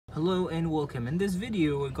Hello and welcome. In this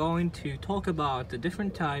video we're going to talk about the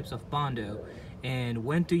different types of Bondo and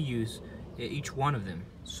when to use each one of them.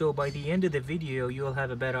 So by the end of the video you'll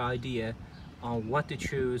have a better idea on what to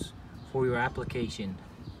choose for your application.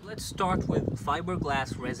 Let's start with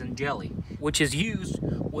fiberglass resin jelly, which is used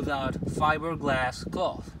without fiberglass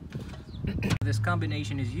cloth. This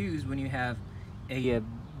combination is used when you have a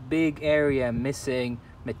big area missing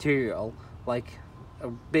material, like a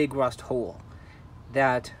big rust hole,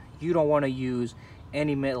 that you don't want to use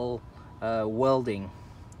any metal welding,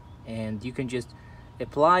 and you can just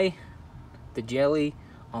apply the jelly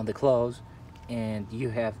on the clothes and you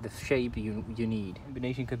have the shape you need.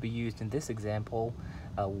 Combination could be used in this example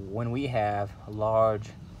when we have a large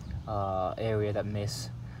area that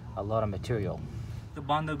miss a lot of material. The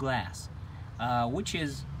Bondo glass, which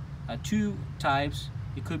is two types.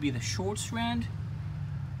 It could be the short strand,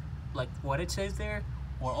 like what it says there,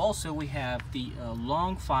 or also we have the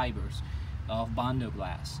long fibers of Bondo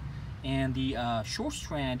glass. And the short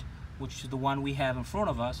strand, which is the one we have in front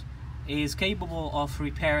of us, is capable of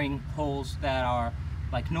repairing holes that are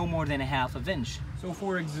like no more than a half of an inch. So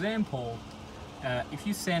for example, if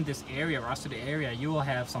you sand this area, rusted area, you will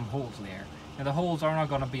have some holes there. And the holes are not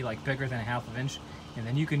going to be like bigger than a half of an inch, and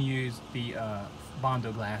then you can use the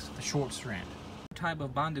Bondo glass, the short strand. The type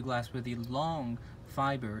of Bondo glass with the long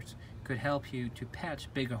fibers could help you to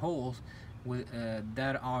patch bigger holes with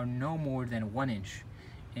that are no more than 1 inch.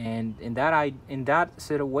 And in that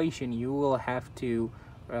situation you will have to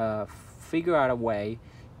figure out a way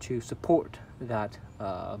to support that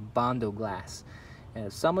Bondo glass.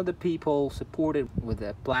 Some of the people support it with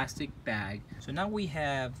a plastic bag. So now we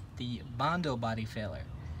have the Bondo body filler,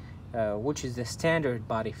 which is the standard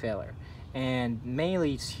body filler, and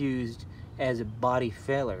mainly it's used as a body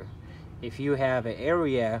filler. If you have an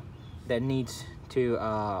area that needs to,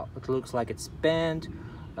 it looks like it's bent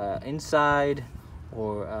inside,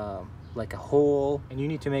 or like a hole, and you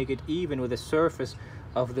need to make it even with the surface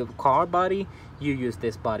of the car body, you use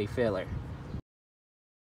this body filler.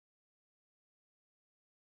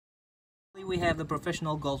 We have the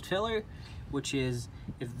professional gold filler, which is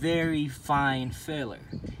a very fine filler.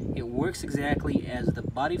 It works exactly as the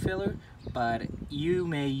body filler, but you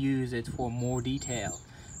may use it for more detail.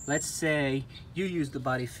 Let's say you use the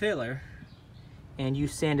body filler and you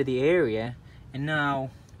sanded the area, and now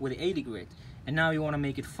with the 80 grit, and now you want to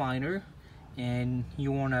make it finer and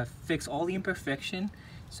you want to fix all the imperfection,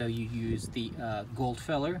 so you use the gold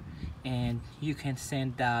filler, and you can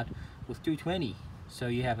sand that with 220, so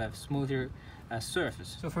you have a smoother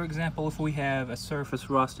surface. So for example, if we have a surface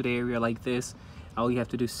rusted area like this, all you have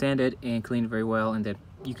to do is sand it and clean it very well, and then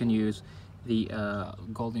you can use the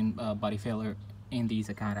golden body filler in these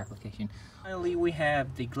kind of application. Finally, we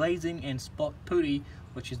have the glazing and spot putty,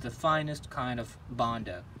 which is the finest kind of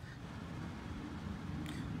Bondo.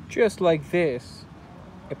 Just like this,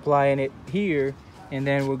 applying it here, and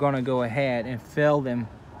then we're gonna go ahead and fill them.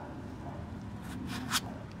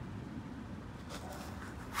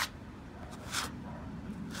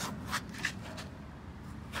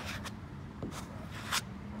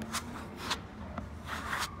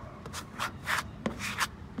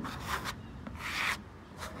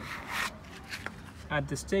 At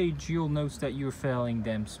this stage, you'll notice that you're filling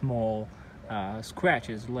them small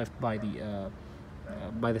scratches left by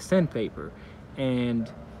the sandpaper, and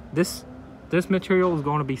this material is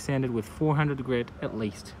going to be sanded with 400 grit at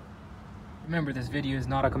least. Remember, this video is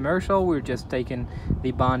not a commercial. We're just taking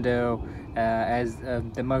the Bondo as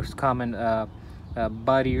the most common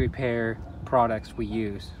body repair products we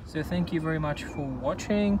use. So thank you very much for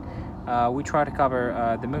watching. We try to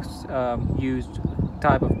cover the most used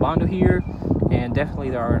type of Bondo here, and definitely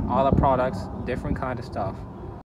there are other products, different kind of stuff.